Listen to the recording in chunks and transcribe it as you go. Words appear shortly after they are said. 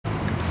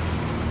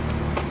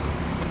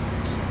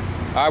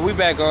All right, we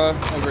back on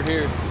over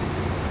here. My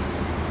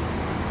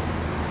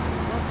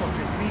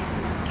fucking meat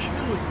is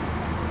killing me.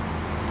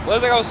 What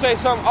was I gonna say?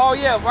 Something? Oh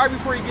yeah, right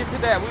before you get to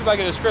that, we about to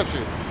get a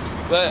scripture.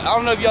 But I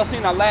don't know if y'all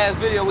seen our last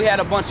video. We had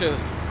a bunch of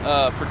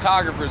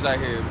photographers out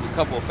here, a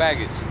couple of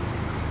faggots.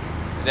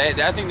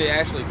 I think they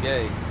actually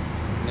gay,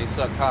 and they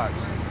suck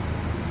cocks.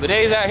 But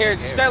they's out here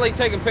steadily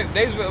taking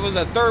pictures. It was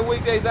the third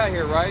week they's out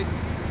here, right?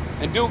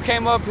 And dude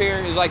came up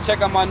here, he's like,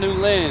 check out my new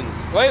lens.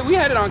 Wait, we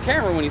had it on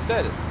camera when he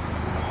said it.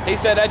 He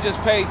said, I just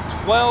paid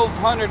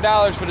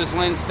 $1,200 for this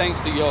lens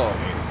thanks to y'all.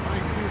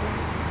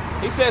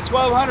 He said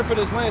 $1,200 for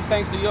this lens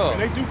thanks to y'all.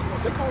 And they do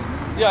cost, they cost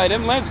more. Yeah,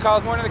 them lenses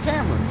cost more than the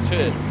camera.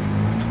 Shit.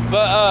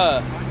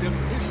 But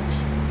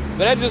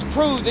that just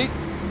proved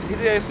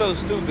they're so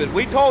stupid.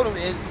 We told him,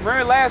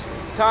 remember last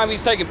time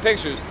he's taking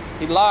pictures,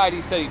 he lied,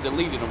 he said he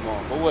deleted them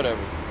all, but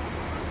whatever.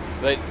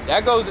 But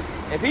that goes,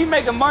 if he's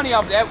making money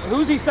off that,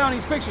 who's he selling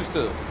these pictures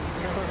to?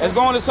 It's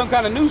going to some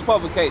kind of news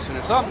publication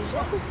or something.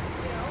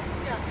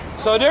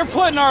 So they're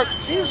putting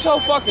they're so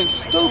fucking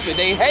stupid.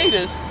 They hate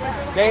us.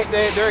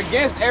 They're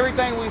against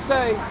everything we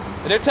say.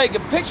 They're taking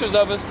pictures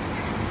of us.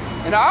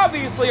 And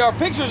obviously our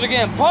pictures are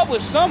getting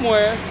published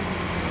somewhere.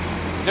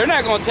 They're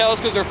not going to tell us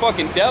because they're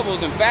fucking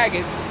devils and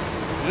faggots.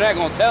 They're not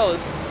going to tell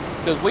us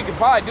because we could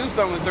probably do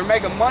something. If they're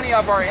making money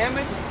off our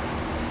image,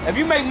 if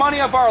you make money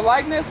off our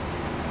likeness,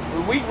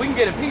 we can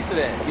get a piece of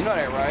that. You know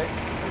that, right?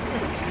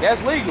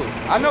 That's legal.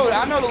 I know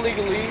the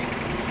legalese.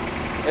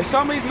 If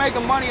somebody's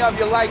making money off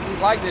your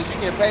likeness, you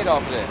get paid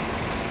off of that.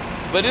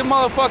 But them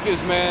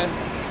motherfuckers, man,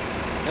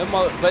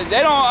 but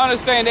they don't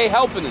understand they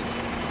helping us.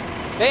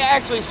 They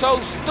actually so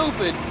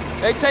stupid.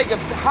 They take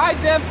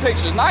high-def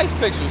pictures, nice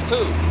pictures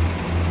too.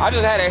 I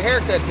just had a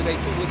haircut today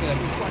too, looking at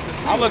me.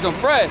 I'm looking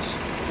fresh.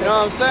 You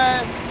know what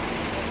I'm saying?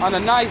 On a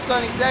nice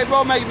sunny day,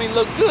 bro, making me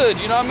look good.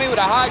 You know what I mean? With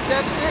a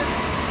high-def shit.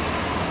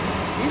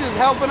 He just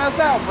helping us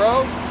out,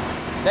 bro.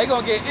 They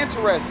gonna get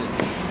interested.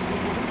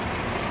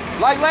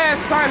 Like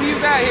last time he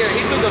was out here,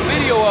 he took a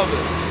video of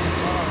it.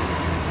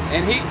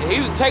 And he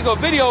was taking a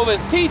video of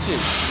his teaching.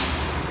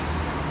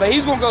 But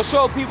he's gonna go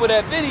show people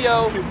that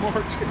video.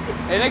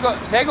 And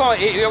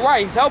you're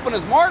right, he's helping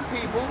us mark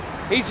people.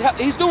 He's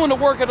doing the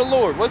work of the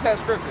Lord. What's that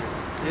scripture?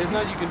 There's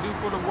nothing you can do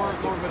for the word,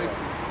 Lord, but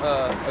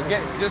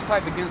just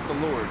type against the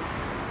Lord.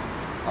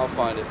 I'll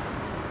find it.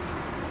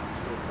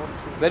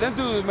 But them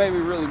dudes made me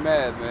really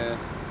mad, man.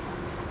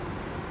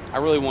 I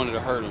really wanted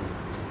to hurt him.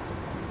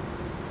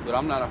 But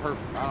I'm not a hurt.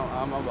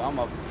 I'm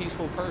a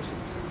peaceful person.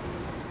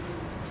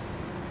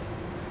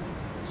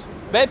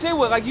 Bet they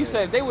would, like you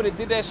said, if they would have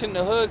did that shit in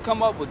the hood,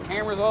 come up with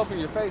cameras off in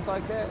your face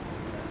like that.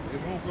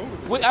 It won't go to the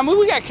hood. I mean,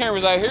 we got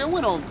cameras out here.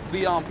 We don't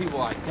be on people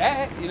like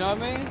that. You know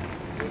what I mean?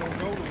 They don't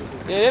go to the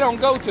hood. Yeah, they don't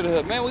go to the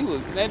hood,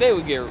 man. They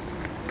would get.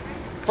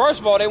 First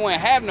of all, they wouldn't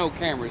have no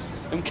cameras.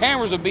 Them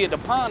cameras would be at the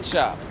pawn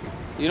shop.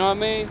 You know what I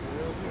mean?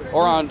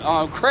 Or on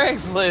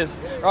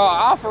Craigslist or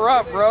offer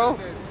up, bro.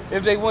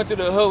 If they went to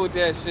the hood with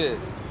that shit.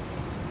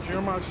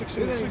 Jeremiah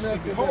 16:16,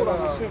 behold, I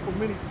will send for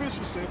many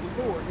fishers, said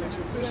the Lord, that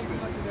you're fishing,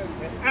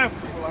 and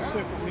after will I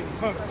send for many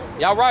hunters.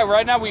 Y'all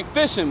right now we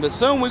fishing, but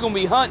soon we're going to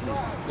be hunting.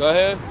 Go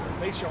ahead.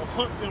 They shall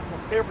hunt them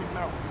from every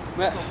mountain,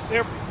 from every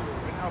hill,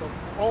 and out of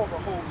all the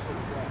holes of the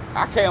rocks.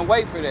 I can't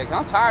wait for that, 'cause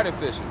I'm tired of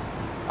fishing.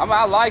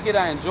 I like it,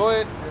 I enjoy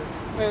it.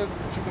 Man,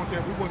 but we want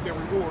that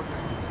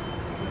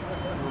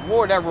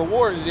reward. That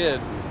reward is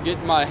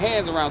getting my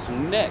hands around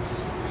some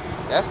necks.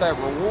 That's that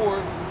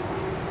reward.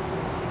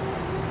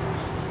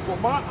 For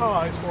my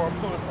eyes are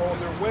upon all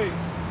their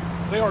ways.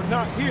 They are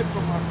not hid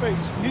from my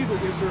face, neither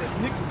is there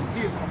iniquity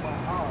hid from my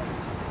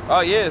eyes. Oh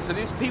yeah, so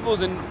these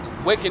people's in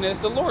wickedness,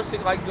 the Lord,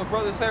 like your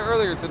brother said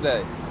earlier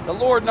today, the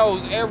Lord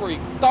knows every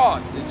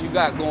thought that you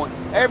got going,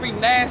 every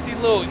nasty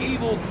little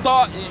evil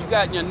thought that you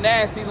got in your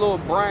nasty little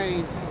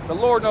brain. The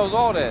Lord knows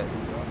all that.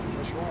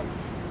 That's right.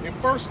 And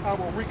first I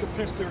will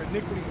recompense their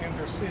iniquity and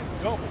their sin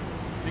double,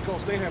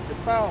 because they have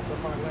defiled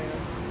my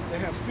land. They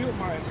have filled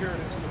my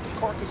inheritance with the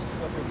carcasses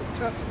of their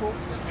detestable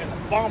and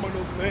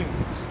abominable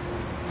things.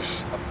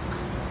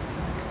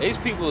 These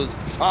people is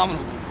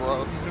abominable,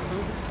 bro.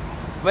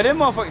 But them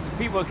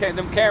motherfuckers,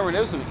 them Cameron,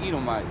 there was some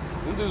Edomites.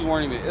 Them dudes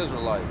weren't even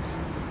Israelites.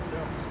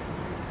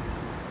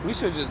 We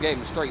should have just gave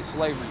them straight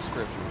slavery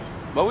scriptures.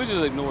 But we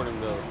just ignored them,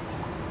 though.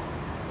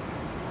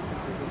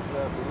 This is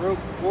Baruch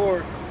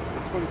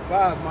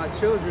 4:25. My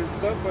children,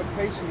 suffer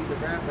patiently the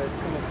wrath that has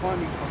come upon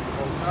me from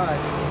the Most High.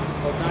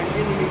 For thine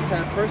enemies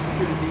have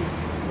persecuted thee,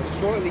 but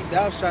shortly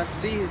thou shalt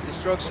see his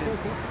destruction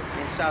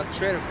and shalt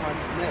tread upon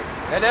his neck.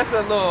 And that's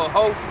a little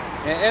hope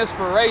and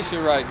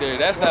inspiration right there.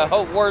 That's the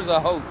hope, words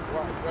of hope.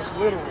 Right, that's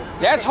literal.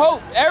 That's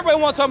hope. Everybody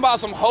want to talk about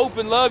some hope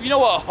and love. You know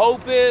what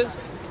hope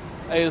is?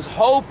 Is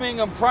hoping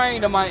and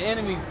praying that my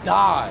enemies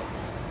die.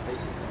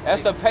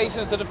 That's the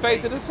patience of the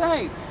faith of the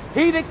saints.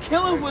 He that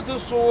killeth with the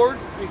sword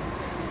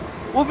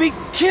will be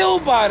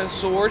killed by the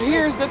sword.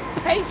 Here's the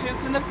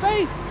patience and the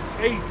faith.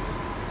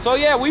 So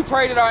yeah, we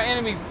pray that our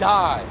enemies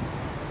die.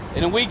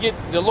 And then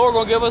the Lord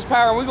gonna give us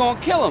power and we're gonna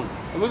kill them.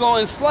 And we're gonna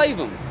enslave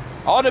them.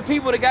 All the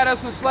people that got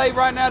us enslaved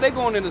right now, they're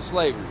going into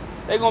slavery.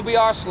 They're gonna be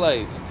our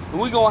slaves. And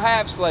we gonna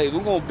have slaves.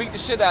 We gonna beat the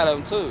shit out of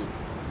them too.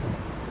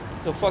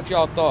 The fuck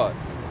y'all thought?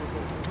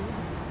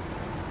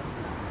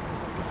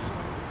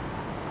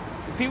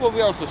 The people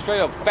be on some straight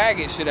up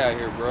faggot shit out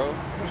here, bro. You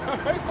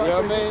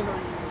know what I mean?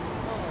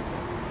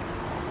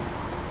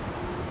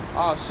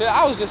 Oh shit!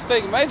 I was just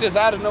thinking, man, just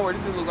out of nowhere,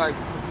 this dude look like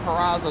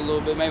Peraza a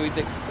little bit. Made me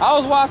think. I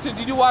was watching.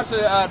 Did you watch the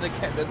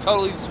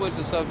totally switch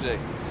the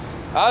subject?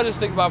 I was just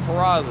thinking about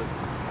Peraza.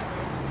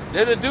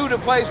 Then the dude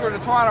that plays for the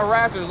Toronto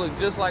Raptors look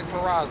just like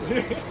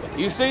Peraza.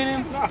 You seen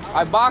him?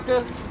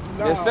 Ibaka,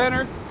 the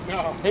center.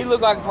 No. He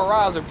looked like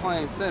Peraza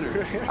playing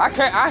center.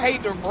 I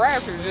hate the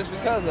Raptors just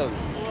because of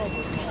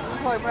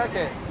it. Play back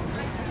at.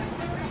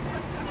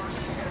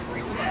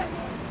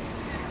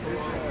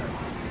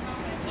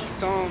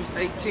 Psalms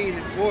 18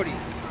 and 40.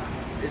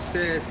 It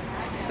says,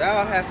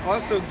 "Thou hast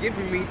also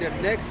given me the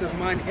necks of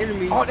mine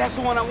enemies." Oh, that's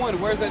the one I wanted.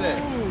 Where's that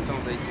at?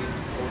 Psalms 18 and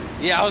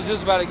 40. Yeah, I was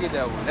just about to get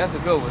that one. That's a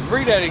good one.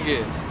 Read that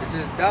again. It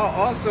says, "Thou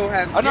also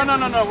hast." Oh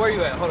no. Where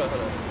you at? Hold on.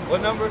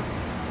 What number?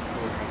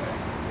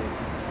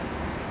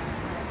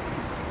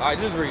 All right,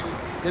 just read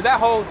it. Cause that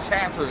whole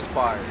chapter is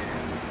fire.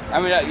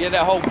 I mean,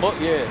 that whole book,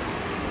 yeah.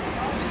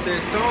 It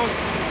says, Psalms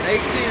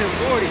 18 and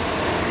 40.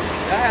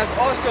 "Thou hast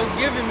also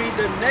given me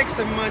the necks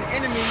of mine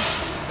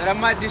enemies, that I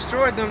might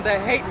destroy them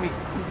that hate me.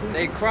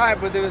 They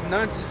cried, but there was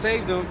none to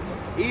save them,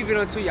 even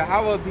unto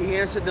Yahweh he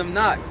answered them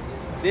not.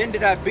 Then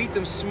did I beat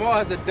them small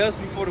as the dust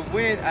before the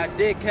wind. I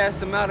did cast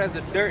them out as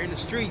the dirt in the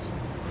streets.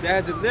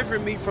 That has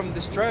delivered me from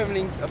the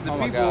strivings of the Oh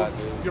people." my God,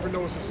 dude. You ever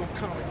notice in some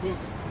comic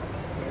books,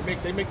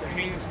 they make the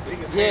hands big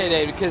as Yeah, hands.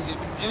 they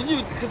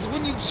because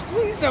when you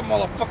squeeze that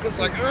motherfucker, it's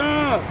like,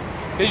 ugh.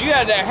 Cause you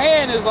got that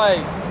hand is like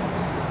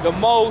the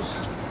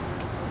most,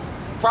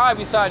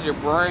 probably besides your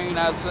brain,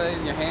 I'd say.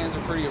 Your hands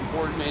are pretty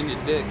important, and your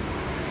dick.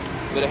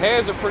 But the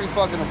hands are pretty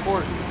fucking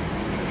important.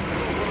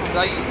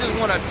 Like you just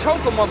want to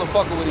choke a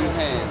motherfucker with these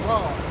hands.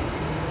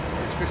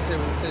 Scripture says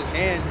when it says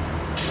hand,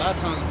 a lot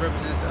of times it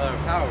represents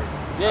power.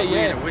 Yeah, Like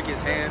yeah. in a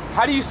wicked's hand.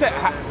 How do you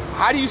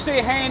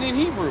say hand in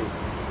Hebrew?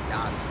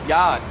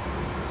 Yad.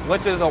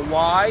 Which is a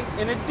Y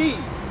and a D.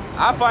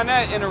 I find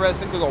that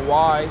interesting because a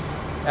Y,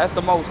 that's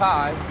the most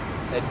high.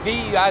 A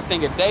D, I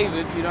think of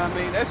David, you know what I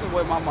mean? That's just the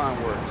way my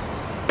mind works.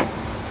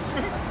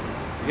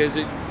 Because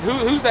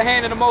who's the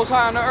hand of the most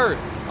high on the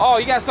earth? Oh,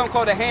 you got something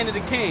called the hand of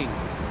the king.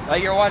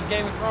 Like you ever watch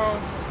Game of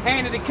Thrones?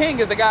 Hand of the king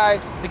is the guy,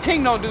 the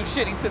king don't do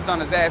shit, he sits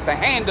on his ass. The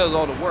hand does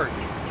all the work.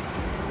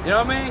 You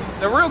know what I mean?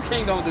 The real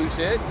king don't do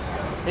shit.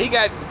 He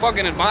got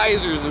fucking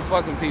advisors and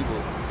fucking people.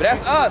 But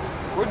that's us.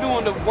 We're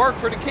doing the work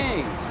for the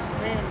king.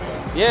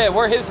 Yeah,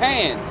 we're his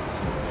hand.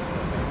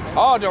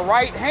 Oh, the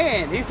right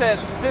hand. He said,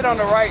 sit on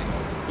the right.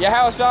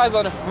 Yahweh's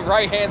on the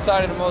right hand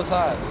side of the Most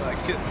High.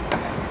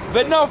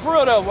 But no, for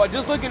real though,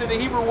 just looking at the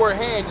Hebrew word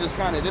hand, just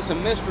kind of, there's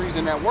some mysteries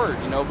in that word,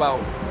 you know, about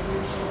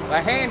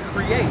a hand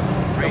creates.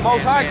 The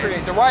Most High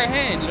creates. The right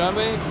hand, you know what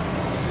I mean?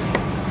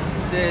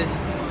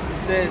 It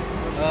says,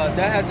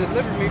 "Thou hast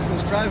delivered me from the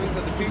strivings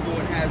of the people,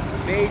 and has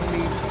made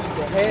me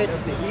the head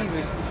of the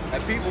heathen,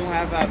 that people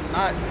have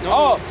not known."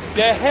 Oh,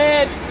 the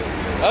head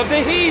of the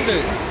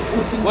heathen,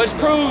 which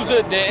proves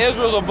that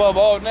Israel's above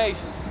all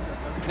nations.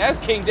 That's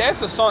King.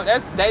 That's a song.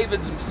 That's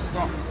David's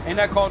song. Ain't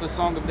that called the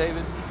Song of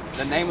David?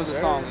 The name of the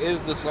song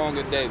is the Song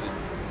of David.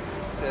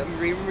 So I'm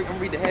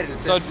read the head. It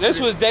says, So this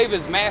was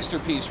David's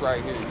masterpiece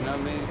right here. You know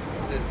what I mean?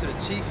 It says, "To the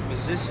chief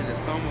musician, the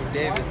Psalm of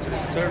David, to the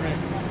servant,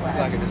 it's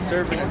like the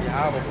servant of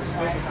Yahweh, who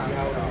spoke to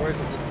Yahweh the words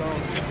of the song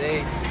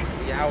today.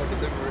 Yahweh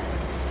delivered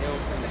him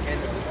from the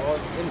hand of all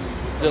his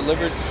enemies."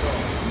 Delivered.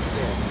 He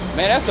said,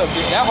 Man, that's a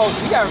big. That whole.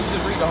 You gotta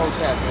just read the whole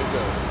chapter. Let's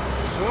go.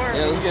 "Sure."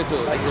 Yeah, let's get to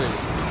it. Let's read it.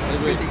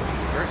 Let's read 50 it.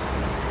 verse.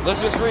 Let's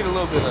just read a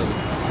little bit of it.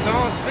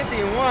 Psalms 50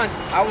 and 1.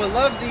 "I will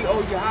love thee, O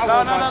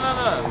Yahweh."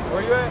 No.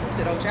 Where you at? You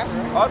said whole chapter,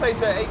 right? Oh, they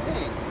said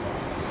 18.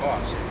 Oh,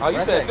 shit. Oh,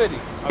 you said 50.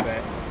 My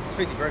bad. It's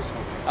 50 verse.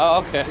 Oh,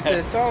 okay. It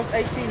says Psalms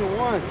 18 and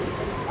 1.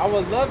 "I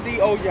will love thee,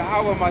 O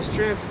Yahweh, my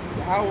strength.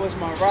 Yahweh is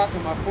my rock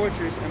and my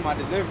fortress and my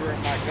deliverer,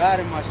 my God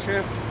and my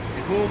strength,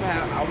 in whom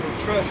I will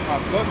trust, my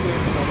buckler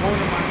and the horn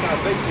of my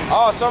salvation."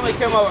 Oh, somebody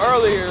came up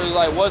earlier. Was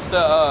like, what's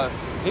the?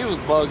 He was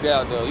bugged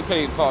out though. You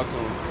can't even talk to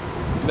him.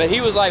 But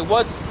he was like,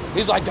 what's?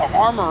 He's like the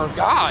armor of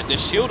God, the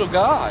shield of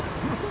God.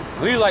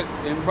 And he was like,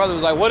 and brother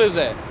was like, what is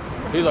that?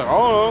 He's like, I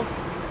don't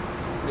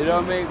know. You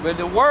know what I mean? But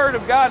the word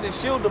of God, the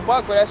shield, the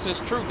buckler, that's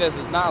his truth, that's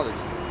his knowledge,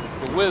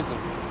 the wisdom,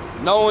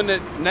 knowing the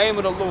name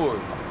of the Lord,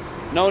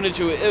 knowing that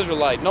you're an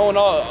Israelite, knowing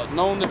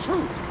the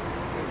truth.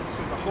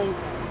 So the whole.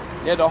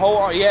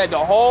 Yeah, the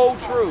whole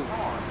truth,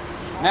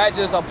 not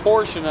just a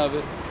portion of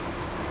it.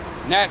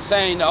 Not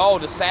saying, oh,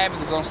 the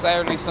Sabbath is on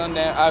Saturday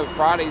sundown,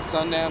 Friday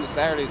sundown to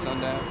Saturday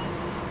sundown.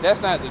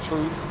 That's not the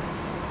truth.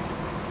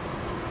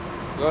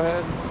 Go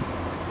ahead.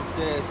 It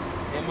says,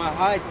 "In my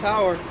high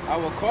tower I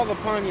will call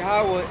upon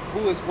Yahweh,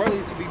 who is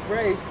worthy to be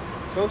praised.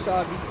 So shall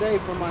I be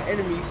saved from my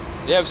enemies."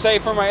 Yeah,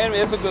 save from my enemy.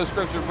 That's a good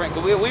scripture to bring.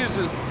 Cause we was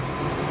just,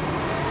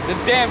 the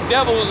damn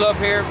devil was up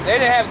here. They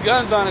didn't have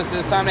guns on us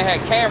this time. They had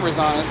cameras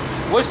on us,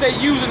 which they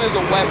using as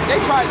a weapon.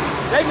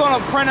 They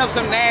gonna print up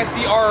some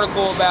nasty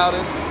article about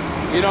us.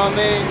 You know what I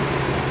mean?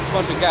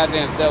 bunch of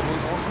goddamn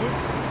devils.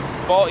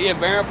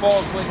 Bearing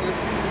false witness.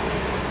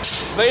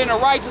 But in the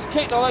righteous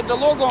kingdom, like the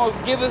Lord gonna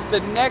give us the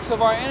necks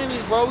of our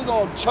enemies, bro. We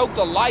gonna choke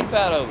the life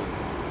out of them.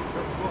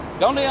 They're fucked.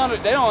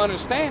 They don't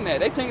understand that.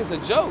 They think it's a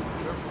joke.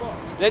 They're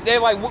fucked. They're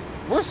like,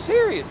 we're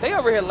serious. They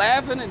over here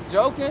laughing and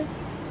joking.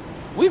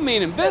 We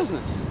mean in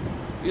business.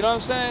 You know what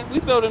I'm saying? We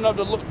building up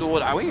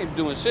we ain't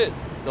doing shit.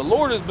 The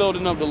Lord is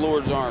building up the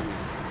Lord's army.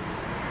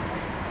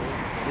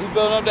 We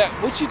building up that.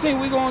 What you think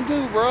we gonna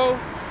do, bro?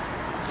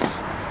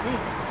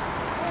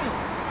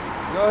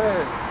 Go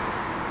ahead.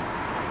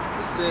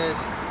 It says,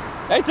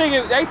 they think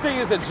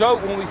it's a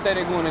joke when we say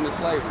they're going into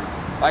slavery.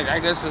 Like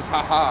that's just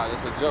haha.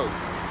 That's a joke.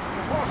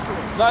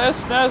 No,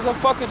 that's a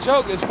fucking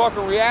joke. It's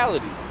fucking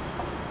reality.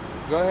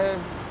 Go ahead.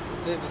 It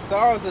says, the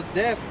sorrows of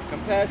death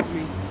compassed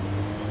me,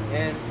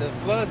 and the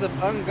floods of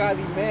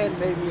ungodly man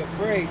made me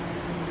afraid.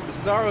 The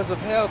sorrows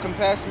of hell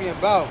compassed me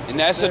about. And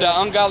that's what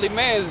the ungodly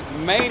man is.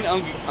 Main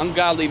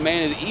ungodly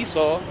man is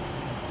Esau.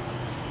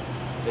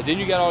 And then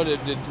you got all the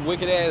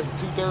wicked ass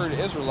 2/3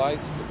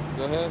 Israelites.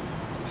 Go ahead.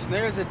 The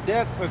snares of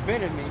death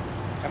prevented me.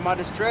 In my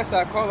distress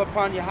I called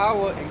upon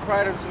Yahweh and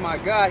cried unto my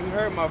God. He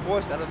heard my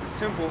voice out of the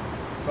temple.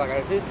 It's like out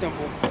of his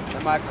temple.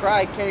 And my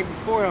cry came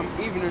before him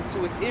even into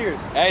his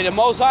ears. Hey, the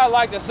Most High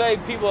like to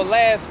save people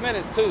last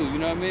minute too. You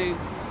know what I mean?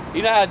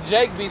 You know how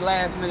Jake be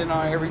last minute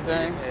on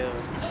everything.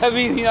 I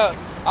mean, you know,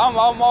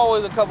 I'm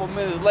always a couple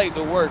minutes late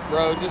to work,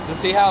 bro, just to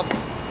see how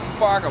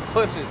far I can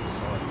push it.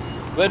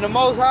 But the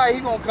Most High, he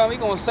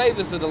gonna save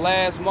us at the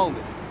last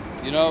moment.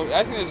 You know,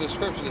 I think there's a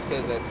scripture that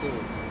says that too.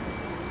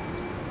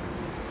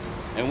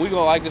 And we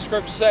gonna, like the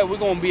scripture said, we're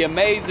gonna be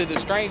amazed at the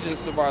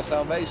strangeness of our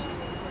salvation.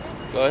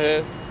 Go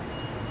ahead.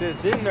 It says,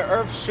 then the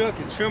earth shook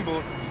and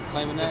trembled. You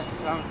claiming that?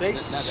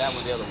 Foundation. Not that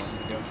one, the other one.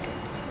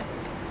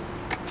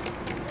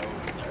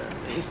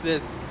 It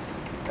says,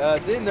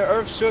 then the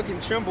earth shook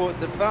and trembled.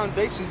 The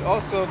foundations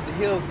also of the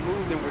hills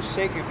moved and were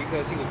shaken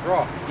because he was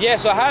wroth. Yeah,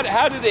 so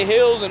how did the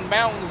hills and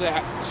mountains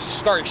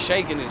start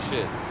shaking and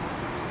shit?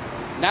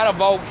 Not a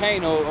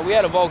volcano. We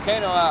had a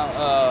volcano out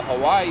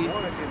Hawaii.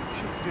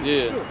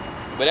 Yeah. Shook.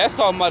 But that's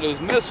talking about those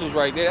missiles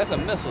right there. That's a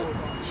missile.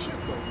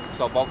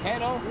 So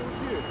volcano?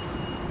 Yeah.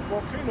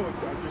 Volcano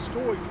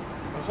destroyed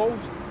the whole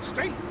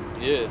state.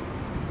 Yeah.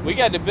 We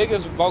got the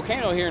biggest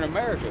volcano here in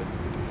America.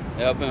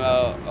 Up in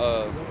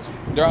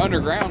they're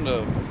underground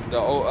though.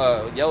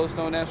 The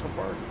Yellowstone National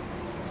Park.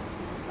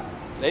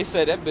 They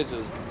said that bitch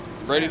is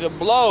ready to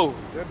blow.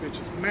 That bitch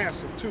is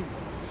massive too.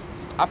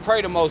 I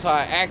pray the Most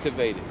High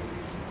activate it.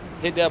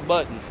 Hit that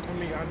button. I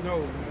mean, I know,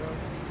 man.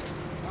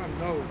 I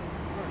know.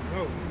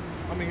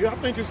 I mean, I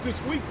think it's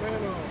this week,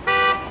 man.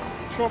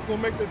 Trump will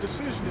make the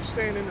decision to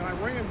stand in the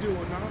Iran deal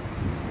or not.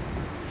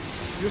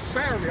 This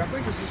Saturday. I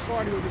think it's this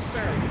Friday or this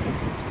Saturday.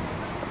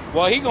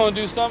 Well, he gonna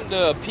do something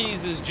to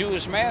appease his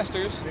Jewish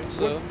masters.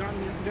 So.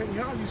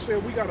 Now you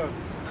said we gotta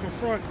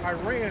confront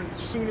Iran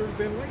sooner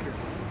than later.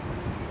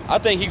 I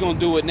think he gonna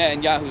do what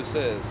Netanyahu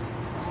says.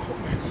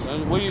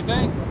 What do you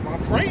think?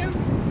 I'm praying.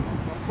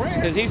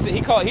 Because he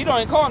don't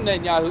even call him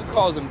Netanyahu. He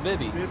calls him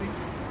Bibi. Bibi.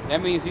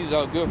 That means he's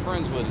good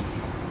friends with him.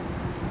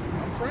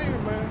 I'm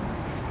praying, man.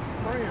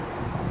 I'm praying.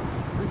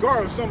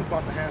 Regardless, something's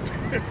about to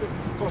happen.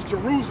 Because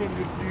Jerusalem,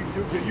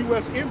 the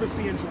U.S.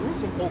 Embassy in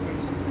Jerusalem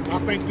opens, I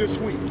think, this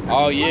week.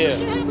 Oh, yeah.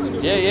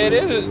 Yeah, it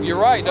is. You're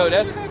right, though.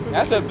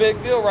 That's a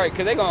big deal, right?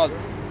 Because they're going to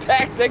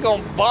attack, they're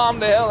going to bomb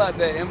the hell out of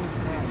that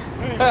embassy.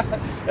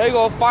 They're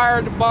going to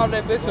fire the bomb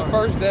that bitch the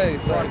first day.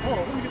 So. Right, hold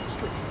on. Let me get the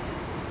scripture.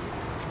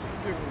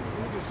 Let me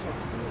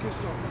get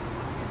something.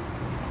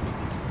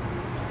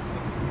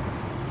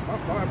 My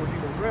Bible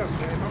need a rest,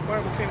 man. My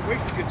Bible can't wait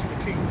to get to the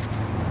kingdom.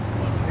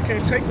 It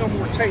can't take no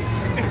more tape.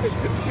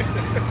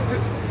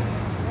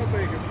 My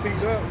thing is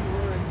beat up.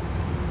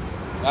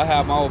 I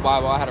have my old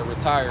Bible. I had to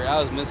retire. I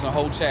was missing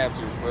whole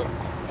chapters, bro.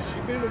 She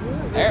been to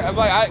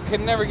war. I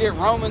could never get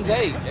Romans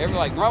 8. Everybody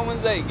like,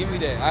 Romans 8, give me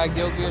that. I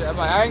go get it. I'm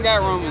like, I ain't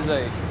got Romans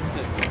 8.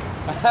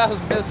 I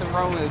was missing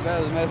Romans. That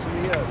was messing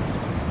me up.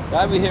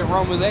 I be hitting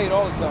Romans 8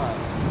 all the time.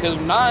 Because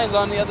 9's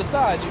on the other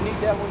side. You need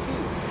that one too.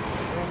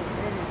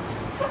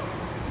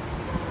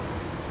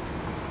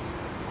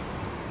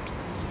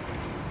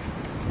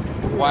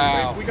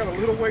 Wow. We got a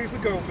little ways to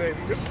go, baby.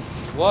 Just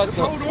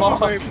hold on,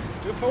 baby.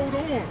 Just hold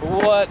on.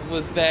 What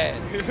was that?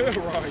 Yeah, right.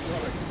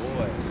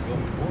 Boy.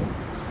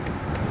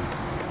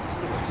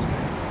 Still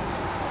expand.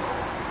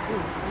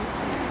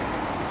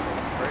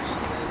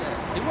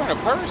 You wearing a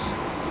purse?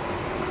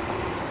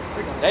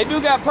 They do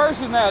got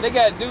purses now. They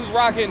got dudes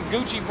rocking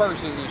Gucci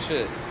purses and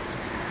shit.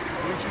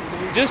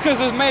 Just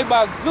because it's made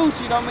by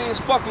Gucci don't mean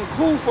it's fucking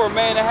cool for a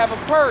man to have a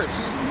purse.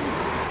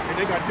 And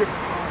they got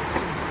different kinds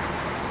too.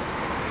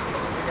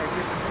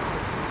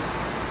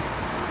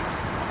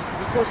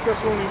 This 1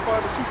 Thessalonians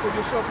 5:2, for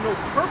yourself know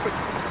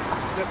perfectly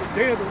that the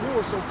day of the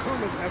Lord so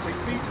cometh as a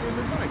thief in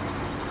the night.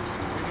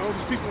 You know,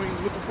 these people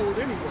ain't looking for it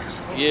anyway.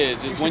 So yeah,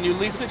 just when you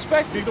least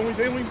expect it.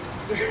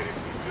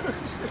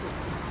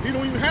 He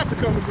don't even have to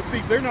come as a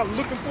thief. They're not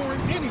looking for it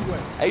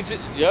anyway. It's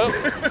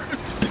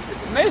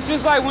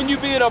just like when you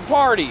be at a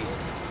party,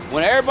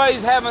 when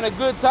everybody's having a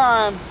good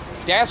time,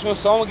 that's when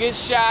someone gets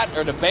shot,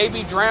 or the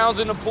baby drowns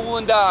in the pool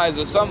and dies,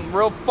 or something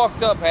real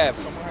fucked up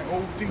happens. Somebody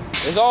OD.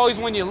 It's always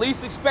when you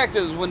least expect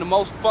it is when the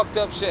most fucked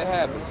up shit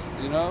happens,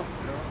 you know?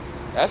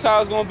 That's how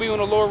it's gonna be when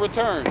the Lord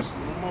returns.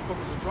 When the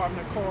motherfuckers are driving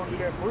that car under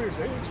that bridge,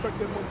 they didn't expect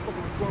that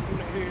motherfucker to drop on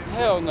their heads.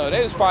 Hell no,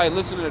 they was probably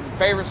listening to their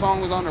favorite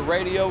song was on the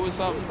radio or They was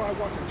something. probably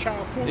watching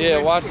child porn. Yeah,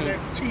 and watching- that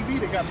TV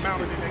they got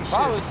mounted in their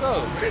Probably shit.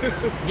 so.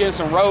 Get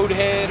some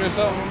roadhead or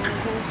something.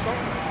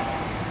 Something.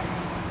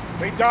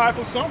 They died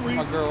for some My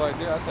reason. girl right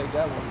there, I'll take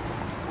that one.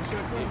 What's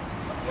that thing?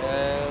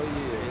 Hell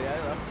yeah.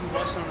 Yeah, I keep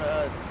watching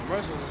the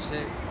commercials and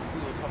shit.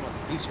 People talking about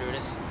the future.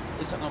 This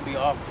not gonna be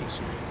our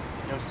future.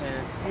 You know what I'm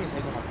saying? They say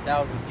gonna have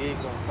 1,000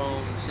 gigs on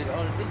phones and shit.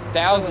 All they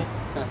 1,000?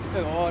 They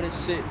talking all this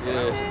shit.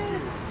 Yeah.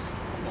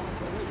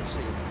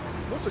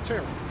 What's a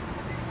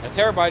terabyte? A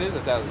terabyte is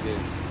 1,000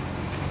 gigs.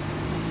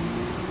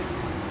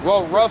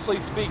 Well, roughly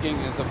speaking,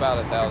 it's about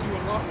I 1,000. do a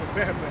lot with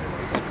Batman.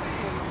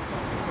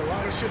 There's a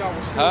lot of shit I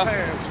will still Huh?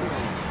 have too.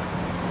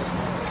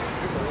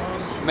 There's a lot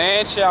of shit.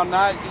 Man shall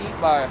not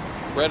eat by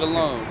bread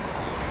alone.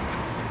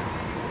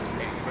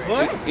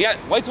 What? Yeah,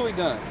 wait till we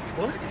done.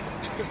 What?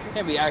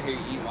 Can't be out here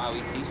eating while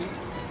we teaching.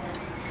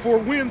 For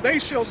when they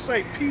shall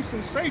say peace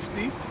and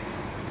safety,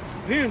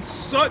 then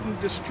sudden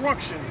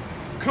destruction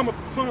cometh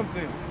upon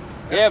them.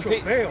 Yeah, That's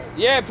travail.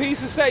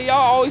 peace and safety. Y'all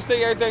always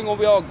think everything gonna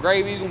be all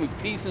gravy. It's gonna be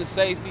peace and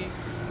safety.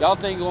 Y'all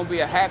think it's gonna be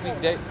a happy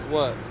day.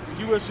 What?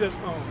 The U.S.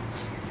 just, I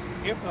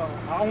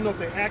don't know if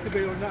they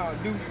activated or not,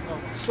 a new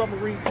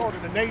submarine part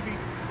of the Navy.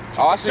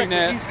 to Oh, I protect seen the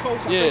that. East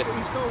Coast, I Yeah. think the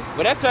East Coast.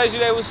 But that tells you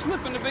they was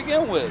slipping to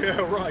begin with. Yeah,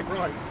 right.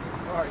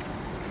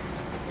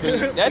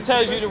 That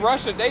tells you to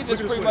Russia, they Look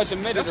just at pretty this much one.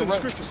 admitted That's to in the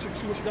Russia. scripture.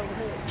 See what you got in the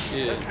head?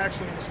 Yeah. That's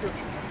actually in the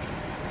scripture.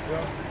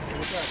 Yeah.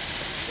 What's that?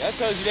 That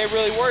tells you they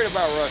really worried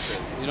about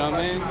Russia. You know what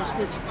I mean? That's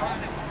actually in the scripture.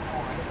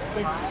 I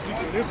think it's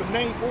Ezekiel. There's a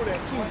name for that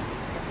too.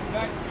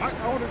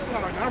 All this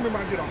time, I remember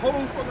I did a whole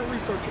fucking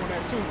research on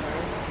that too,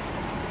 man.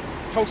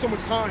 It told so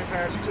much time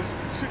passed. You just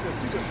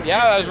forget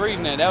Yeah, I was shit.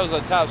 reading that. That was a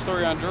top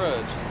story on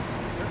Drudge.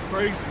 That's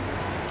crazy,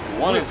 man.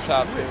 One of the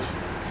top Rich.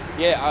 stories.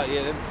 Yeah,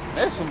 yeah.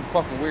 There's some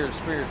fucking weird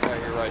spirits out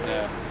here right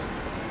now.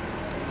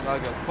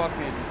 Like a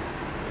fucking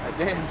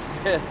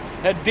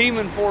that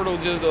demon portal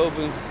just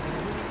opened.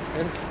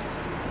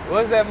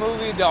 What's that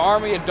movie? The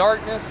Army of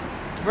Darkness.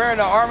 Remember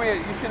the Army?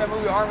 You seen that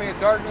movie, Army of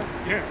Darkness?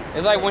 Yeah.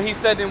 It's like when he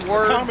said them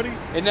words, comedy?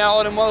 and now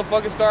all the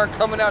motherfuckers start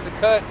coming out the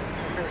cut.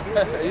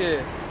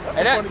 Yeah. That's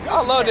And a that, funny-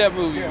 I love that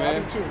movie, yeah, man. I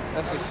do too.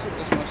 That's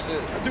my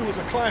shit. That dude was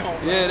a clown.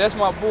 Yeah, that's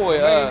my boy.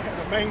 The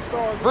main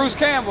star. Bruce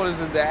Campbell is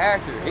the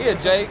actor. He a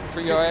Jake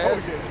for your Oh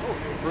ass. yeah.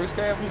 Bruce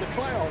Campbell. He's a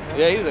clown, man.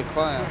 Yeah, he's a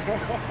clown.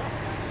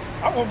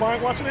 I wouldn't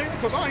mind watching it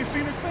because I ain't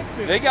seen it since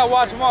then. They got to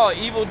watch them all.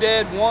 Evil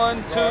Dead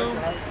 1, 2.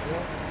 Right,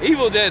 yeah.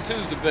 Evil Dead 2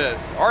 is the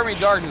best. Army of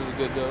Darkness is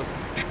good though.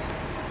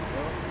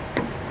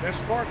 That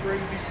spark ready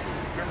to be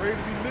lit in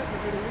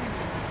the Middle East.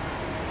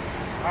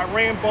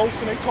 Iran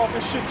boasting, they talking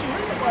shit too.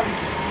 Ain't nobody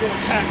gonna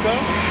attack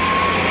us.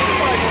 Ain't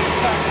nobody gonna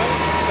attack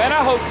us. Man,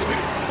 I hope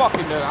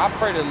fucking I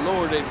pray to the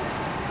Lord that.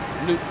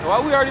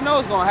 Well, we already know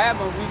it's gonna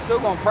happen. We still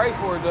gonna pray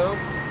for it though.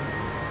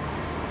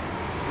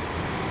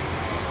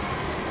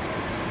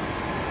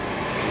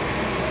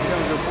 Here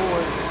comes your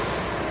boy.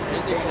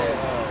 They think that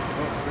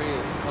North Korea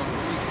is coming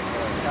to peace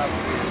with South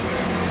Korea or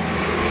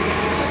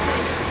whatever.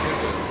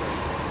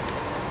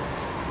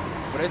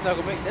 But it's not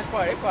gonna make. That's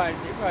probably they probably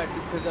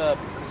because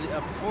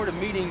before the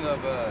meeting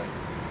of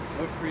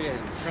North Korea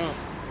and Trump.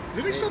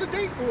 Did they set a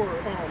date or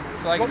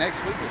It's like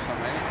next week or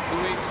something, ain't it? 2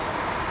 weeks.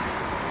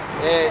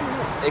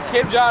 And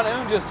Kim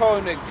Jong-un just told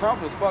him that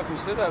Trump was fucking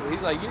shit up.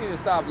 He's like, you need to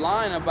stop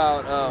lying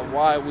about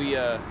why we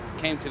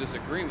came to this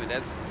agreement.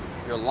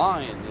 You're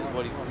lying, is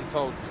what he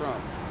told Trump.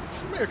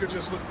 America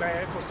just look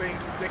bad because they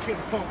can't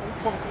punk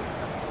them.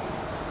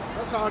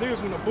 That's how it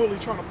is when a bully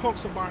trying to punk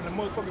somebody and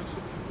the motherfuckers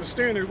was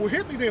standing there. Well,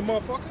 hit me then,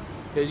 motherfucker.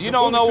 Because you The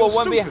don't know bully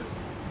what feels one be. stupid.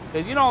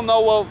 Because you don't know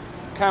what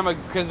kind of.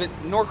 Because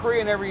North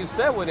Korea never even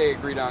said what they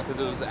agreed on because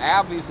it was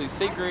obviously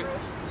secret.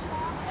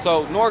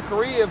 So North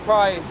Korea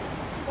probably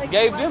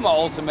gave them an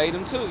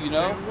ultimatum too, you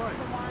know? Damn right.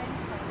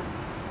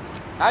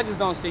 I just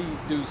don't see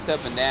dudes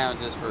stepping down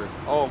just for,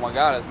 oh my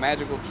God, it's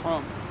magical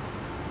Trump.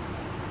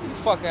 Get the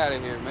fuck out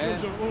of here, man.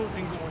 Kim Jong-un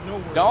ain't going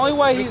nowhere. The only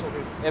way Missile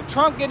hit him. if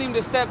Trump get him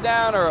to step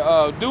down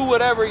or do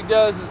whatever he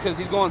does is because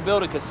he's going to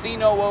build a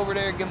casino over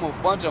there, give him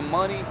a bunch of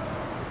money.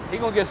 He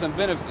going to get some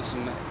benefits,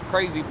 some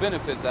crazy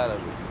benefits out of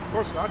it.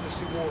 Personally, I just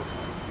see war.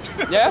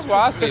 Yeah, that's why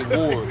I say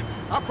war.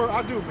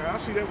 I do, man. I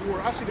see that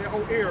war. I see that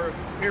whole area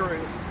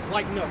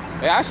lighting up.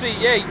 Yeah, I see,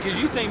 yeah, because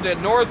you think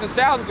that North and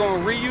South are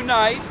going to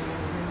reunite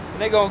and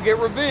they're going to get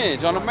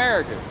revenge on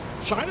America.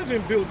 China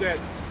didn't build that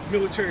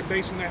military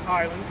base on that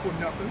island for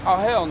nothing. Oh,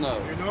 hell no.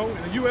 You know,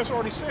 and the U.S.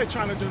 already said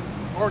China done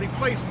already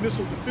placed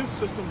missile defense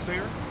systems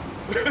there.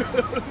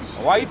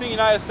 Why do you think the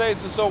United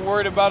States is so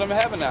worried about them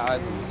having that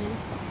island?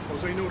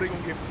 Because they know they're going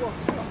to get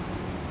fucked up.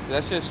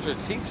 That's just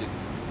strategic.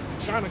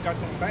 China got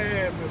them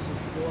bad missiles,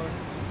 boy.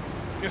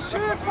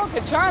 Sure,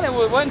 fucking China.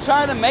 Wasn't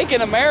China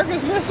making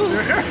America's missiles?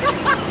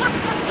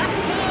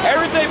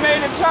 Everything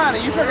made in China.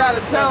 You forgot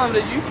to tell them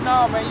that you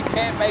man, you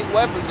can't make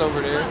weapons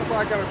over there. China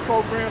probably got a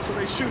program so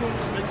they shoot them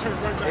and they turn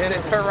right back. Yeah,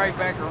 they turn right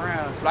back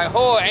around. Like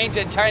whole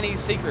ancient Chinese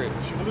secret.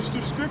 Listen to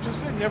the scripture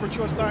said, never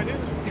trust thine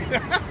enemy.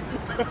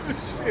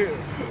 Shit.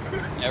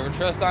 Never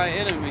trust thine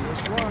enemy.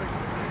 That's right.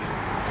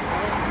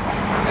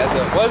 As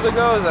a what does it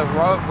go? Is a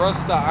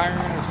rust to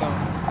iron or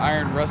something?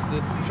 Iron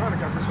rustus. China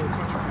got this whole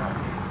country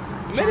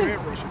hacked. China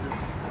and Russia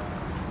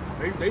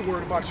do. They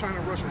worried about China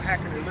and Russia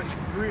hacking the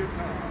electric grid.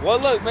 Well,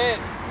 look, man,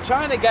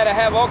 China got to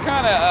have all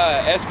kind of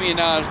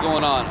espionage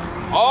going on.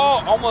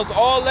 Almost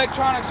all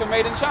electronics are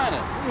made in China.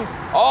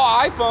 All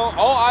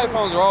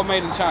iPhones are all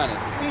made in China.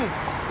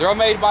 They're all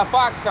made by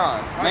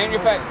Foxconn.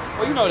 Manufactured.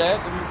 Well, you know that.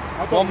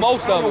 Well,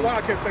 most of them. I don't know why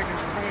I kept thinking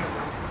Japan.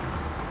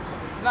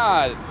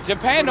 Nah,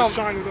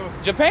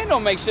 Japan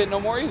don't make shit no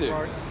more either.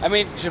 Right. I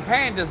mean,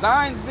 Japan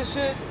designs this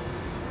shit,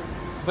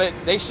 but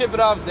they ship it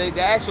off. They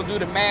actually do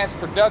the mass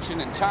production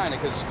in China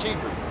because it's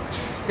cheaper.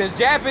 Because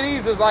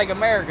Japanese is like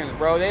Americans,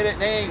 bro. They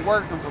ain't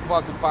working for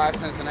fucking 5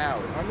 cents an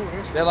hour. I know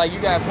that. They're like, you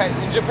got to pay.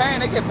 In Japan,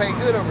 they get paid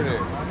good over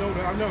there. I know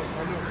that. I know.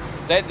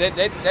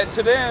 That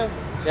to them,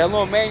 that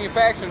little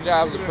manufacturing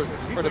jobs is for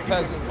the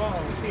peasants.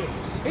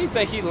 He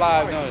think he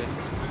live, don't he?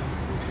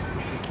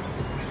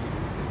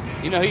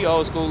 You know he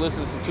old school,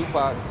 listening to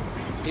Tupac.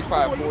 He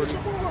probably 40.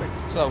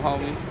 What's up,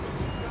 homie?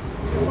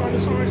 I find the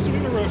science too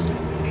interesting.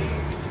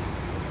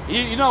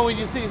 You know when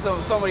you see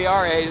somebody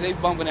our age, they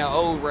bumping that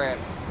old rap.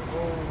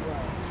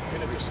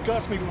 And it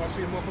disgusts me when I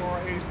see a motherfucker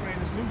our age playing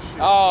this new shit.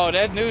 Oh,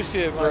 that new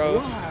shit, bro.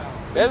 Like, wow.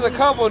 There's a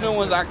couple of new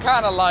ones I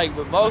kind of like,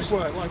 but most...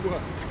 Like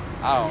what?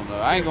 I don't know.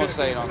 I ain't going to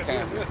say it on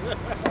camera.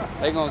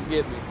 They going to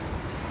get me.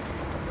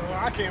 No,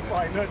 I can't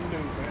find nothing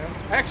new, man.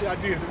 Actually, I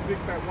did. This big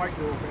fat white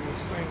girl, man, at the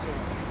same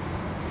time.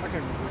 I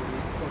can't remember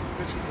what the fucking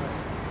bitches, man.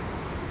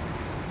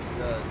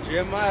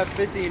 Jeremiah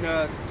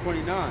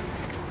 15:29.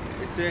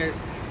 It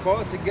says,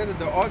 "Call together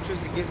the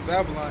archers against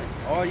Babylon,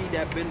 all ye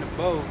that bend the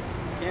bow,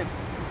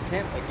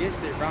 camp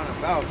against it round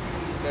about,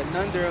 that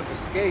none thereof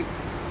escape.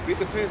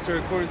 Recompense her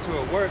according to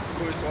her work,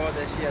 according to all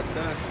that she hath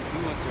done to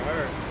do unto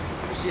her.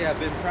 For she hath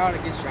been proud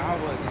against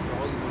Yahweh, against the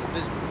Holy One of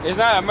Israel." Is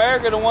not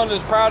America the one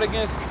that's proud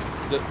against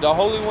the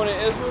Holy One of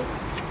Israel?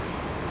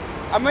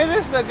 I mean,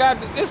 this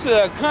is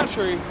a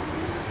country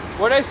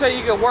where they say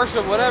you can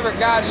worship whatever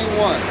God you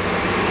want.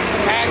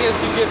 Pagans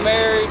can get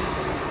married.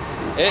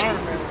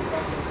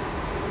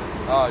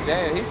 Oh,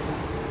 damn.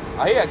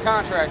 He a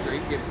contractor. He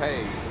can get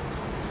paid.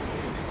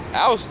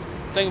 I was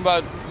thinking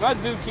about, my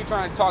dude keep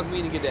trying to talk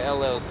me to get the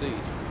LLC.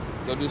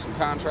 Go do some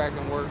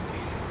contracting work.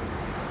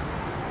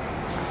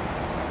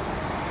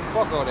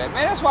 Fuck all that.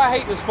 Man, that's why I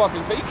hate this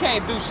fucking country. You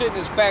can't do shit in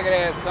this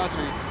faggot-ass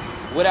country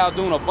without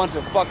doing a bunch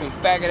of fucking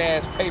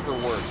faggot-ass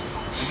paperwork.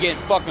 You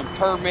getting fucking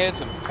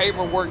permits and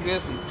paperwork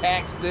this and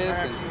tax this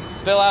and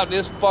fill out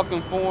this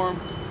fucking form.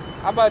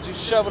 How about you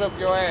shove it up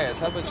your ass?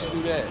 How about you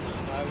do that?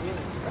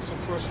 That's some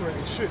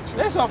frustrating shit, too.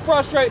 That's some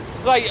frustrating.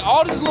 Like,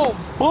 all this little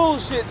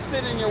bullshit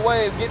sitting in your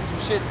way of getting some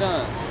shit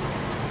done.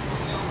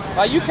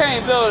 Like, you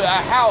can't build a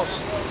house.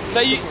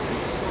 Say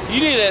you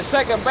need a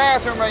second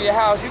bathroom in your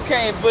house. You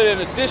can't build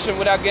an addition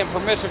without getting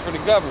permission from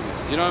the government.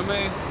 You know what I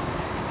mean?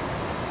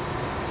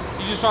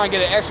 You just trying to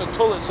get an extra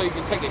toilet so you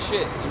can take a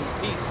shit in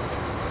peace.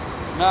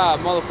 Nah,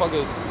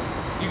 motherfuckers,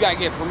 you gotta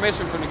get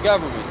permission from the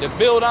government to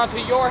build onto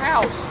your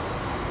house.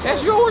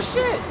 That's your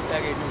shit. You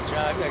gotta get a new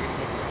job, you gotta get a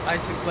new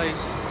license plate,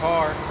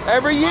 car.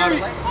 Every year.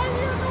 Like, why are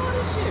you doing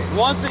this shit?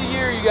 Once a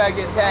year, you gotta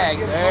get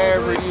taxed.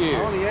 Every year.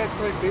 I only had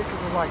 3 bitches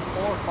and like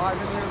 4 or 5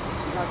 in there.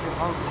 You guys get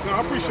hungry. No, I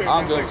appreciate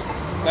I'm that. good.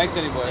 Thanks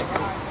anyway.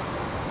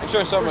 I'm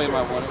sure somebody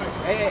might want it.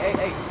 Hey.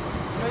 You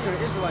know you're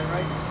an Israelite,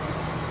 right?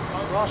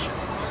 Russian.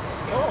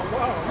 Oh,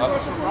 wow. You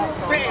Russian from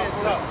Moscow.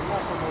 Bands up.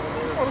 Not from over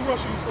Which there. part of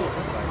Russia you from?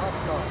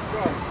 Moscow.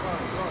 Right.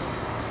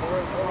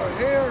 Over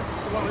here,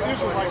 It's a lot of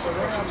Israelites in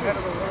Russia, I'm too. head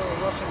of the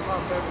Russian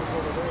mob families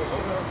over there.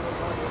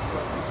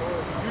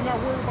 You're not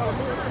worried about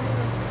America,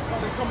 man? How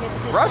they coming up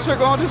against Russia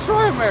gonna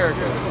destroy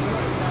America.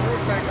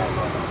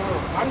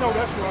 I know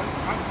that's right.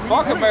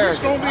 Fuck America.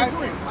 Strongly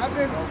agree. I've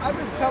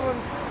been telling.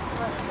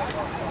 I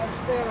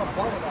understand on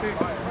politics.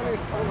 My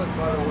name's Oleg,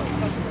 by the way.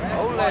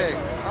 Oleg.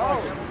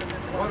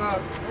 But I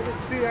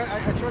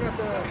try not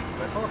to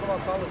talk about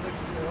politics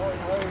and say, I'm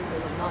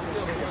not going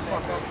to get the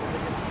fuck up when they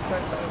get too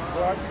sensitive.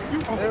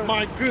 Oh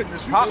my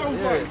goodness, you're so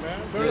right, man.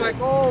 They're like,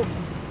 oh,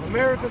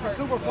 America's a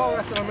superpower.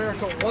 I said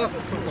America was a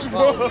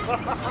superpower.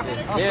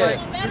 I was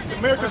like,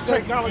 America's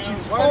technology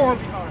is far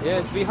behind. Yeah,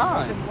 it's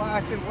behind. I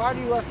said, why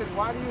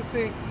do you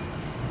think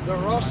the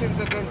Russians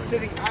have been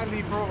sitting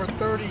idly for over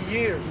 30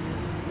 years?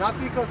 Not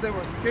because they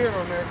were scared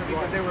of America,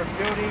 because they were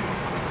building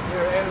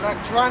their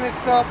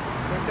electronics up,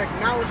 their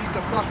technology to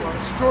fucking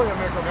destroy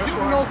America.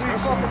 Putin knows what he's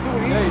fucking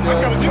doing. Yeah, he I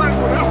got a does. drink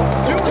for that one.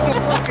 Putin's a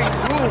fucking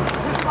goon.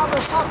 This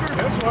motherfucker.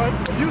 That's right.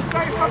 If you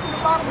say something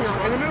about him,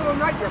 in the middle of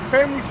the night, your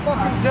family's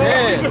fucking dead.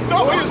 Yeah. He's a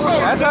dog. He's a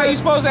That's how you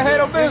supposed to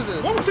handle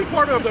business. What was he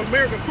part of the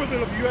American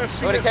equivalent of the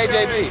UFC? Or the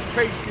KJB.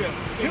 Yeah.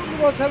 Putin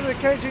was head of the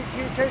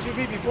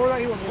KGB. Before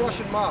that, he was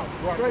Russian mob.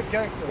 Straight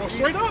gangster. Well,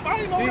 straight up,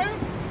 I didn't know that.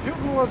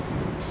 Putin was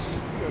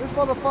This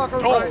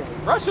motherfucker, Oh. right?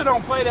 Russia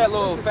don't play that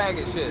little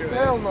faggot shit.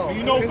 Hell no. And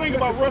you know, And think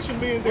listen, about Russian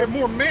men, they're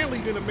more manly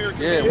than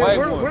American Yeah, men. way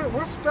Yeah, more.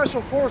 we're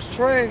special force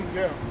trained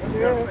Yeah. at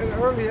an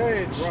early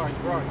age. Right,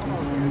 right. I'm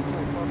not saying it's my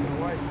fucking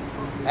wife.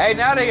 Fuck this. Hey,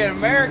 now they got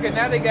America.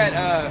 Now they got.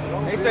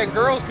 They said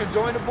girls can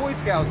join the Boy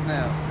Scouts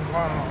now.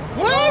 Wow.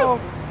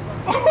 What?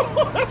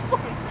 That's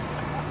funny.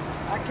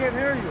 I can't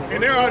hear you.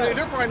 And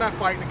they're probably not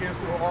fighting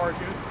against it or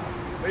arguing.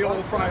 They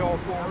all probably all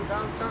for I'm it.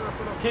 downtown. I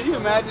feel like Can you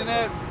imagine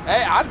that?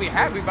 Hey, I'd be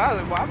happy if I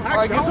was. Well,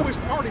 Actually, I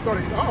already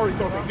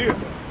thought they did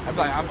that. I'd be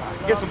like, I'd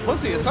get some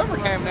pussy at summer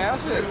camp now.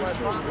 Shit. That's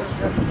true. That's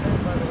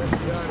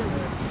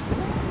That's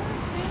true.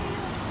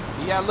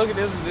 You gotta look at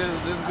this.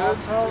 This I'll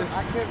good. tell,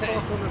 I can't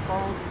talk on the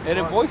phone. And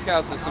the but Boy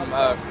Scouts is some,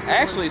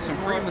 actually some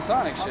free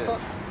Masonic I'll shit.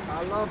 talk-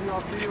 I love you. I'll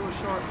see you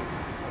shortly.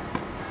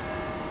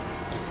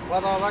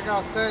 Well, like I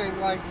was saying,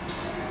 like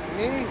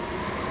me,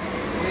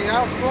 when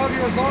I was 12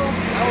 years old,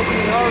 I was in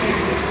the army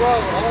at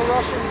 12. All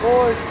Russian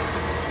boys,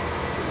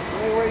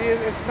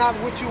 it's not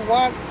what you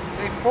want.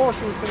 They force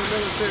you into the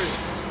military.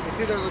 It's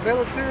either the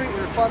military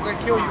or they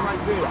kill you right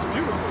there. It's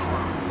beautiful.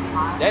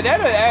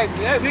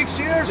 That 6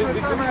 years from the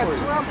that'd be time I was good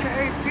for you. 12 to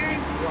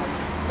 18.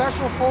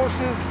 Special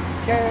forces.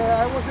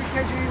 I wasn't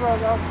KGB, I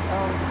was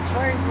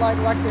trained like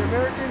the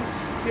American.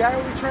 See, I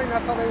only trained,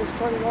 that's how they was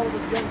training all of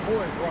us young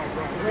boys. Right,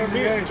 right. At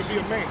early age. To be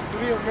a man. To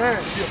be a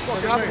man. be a To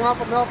fucking not man. run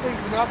from nothing,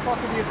 to not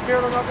fucking be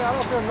scared of nothing. I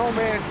don't fear no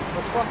man,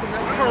 but fucking that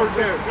I man heard out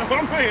there. that.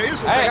 I'm man.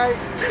 It's Hey. Like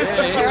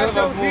Yeah, I he's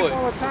tell my people boy.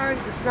 all the time,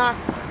 it's not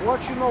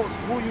what you know, it's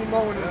who you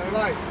know in this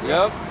life.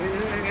 Yep.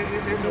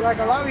 Like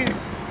a lot of these,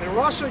 in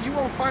Russia, you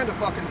won't find a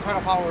fucking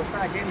pedophile or a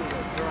fag anywhere.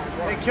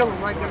 They kill them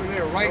right then and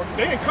there, right?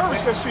 They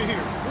encourage that shit here.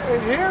 And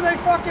here they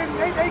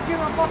give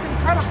a fucking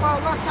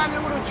pedophile less time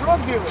than with a drug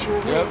dealer.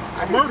 Yep.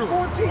 I did Murderer.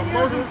 14 A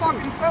years in murderer,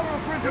 fucking too. federal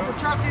prison for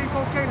trafficking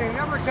cocaine. They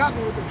never got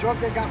me with the drug,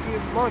 they got me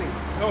in money.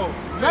 Oh.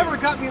 Never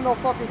got me in no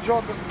fucking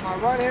drug because my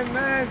right hand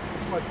man,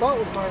 who I thought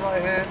was my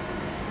right hand,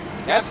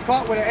 got That's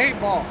caught with an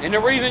 8-ball. and the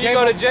reason you Gave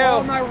go to up jail.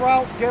 all my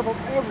routes, gave up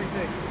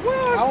everything.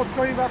 What? I was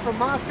coming back from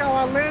Moscow.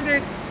 I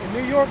landed in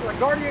New York,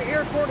 LaGuardia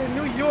Airport in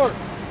New York.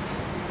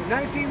 In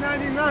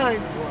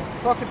 1999,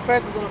 fucking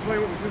feds was on a plane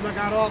with me. As soon as I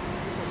got off,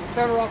 so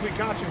center off, we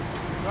got you.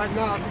 Right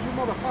now, I said, you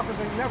motherfuckers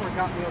ain't never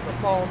got me on the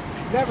phone,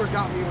 never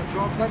got me with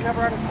drugs. I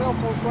never had a cell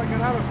phone so I got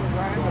out of prison.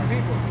 I had the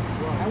people.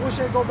 I wish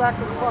they'd go back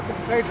to the fucking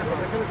pager because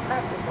they could have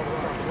tapped them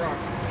motherfuckers. Right.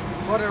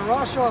 But in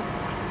Russia,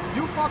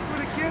 you fuck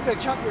with a kid, they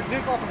chop your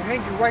dick off and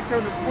hang you right there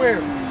in the square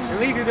and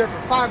leave you there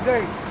for 5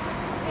 days.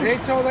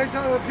 Putin told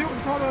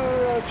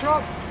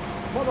Trump,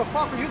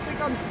 motherfucker, you think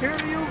I'm scared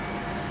of you?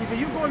 He said,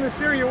 you go into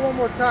Syria one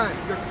more time,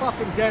 you're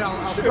fucking dead. I'll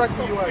Shit, wreck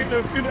the U.S.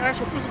 in the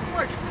actual physical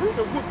fight,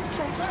 Putin whooped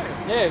Trump's ass.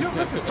 Yeah.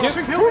 Listen, Because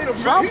he Putin-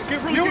 Trump, he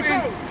gets really gets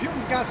out.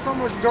 Putin's got so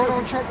much dirt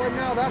on Trump right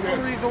now. That's Yeah.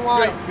 the reason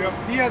why Yeah.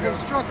 he hasn't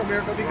struck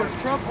America, because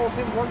Trump owes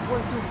him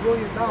 $1.2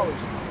 billion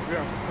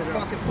Yeah. for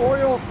fucking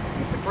oil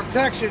and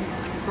protection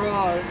for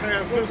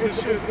Past business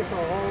shit. it's a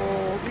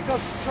whole, because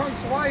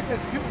Trump's wife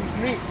is Putin's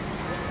niece.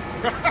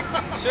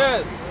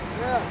 Shit.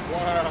 Yeah.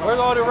 Wow. Where's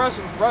all the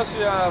Russian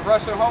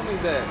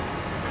homies at?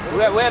 We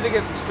had to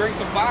drink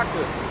some vodka.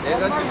 Yeah,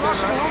 All that's my your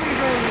Russian shit, right? homies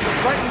are in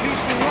Brighton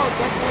Beach, New York.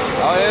 That's where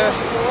most Oh, of the yeah?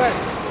 Russians are at.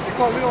 They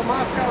call Little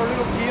Moscow or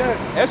Little Kiev.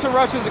 There's some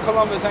Russians in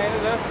Columbus, ain't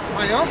there?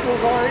 My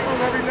uncles are, they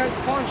own every next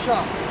pawn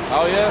shop.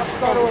 Oh yeah.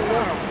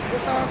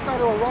 This time I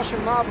started with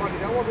Russian mob money.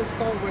 That wasn't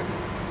started with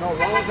no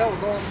loans. That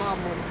was all mob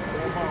money.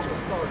 That was what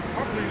just started. I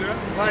believe that.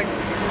 Like,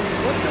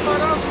 one thing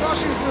about us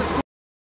Russians, we're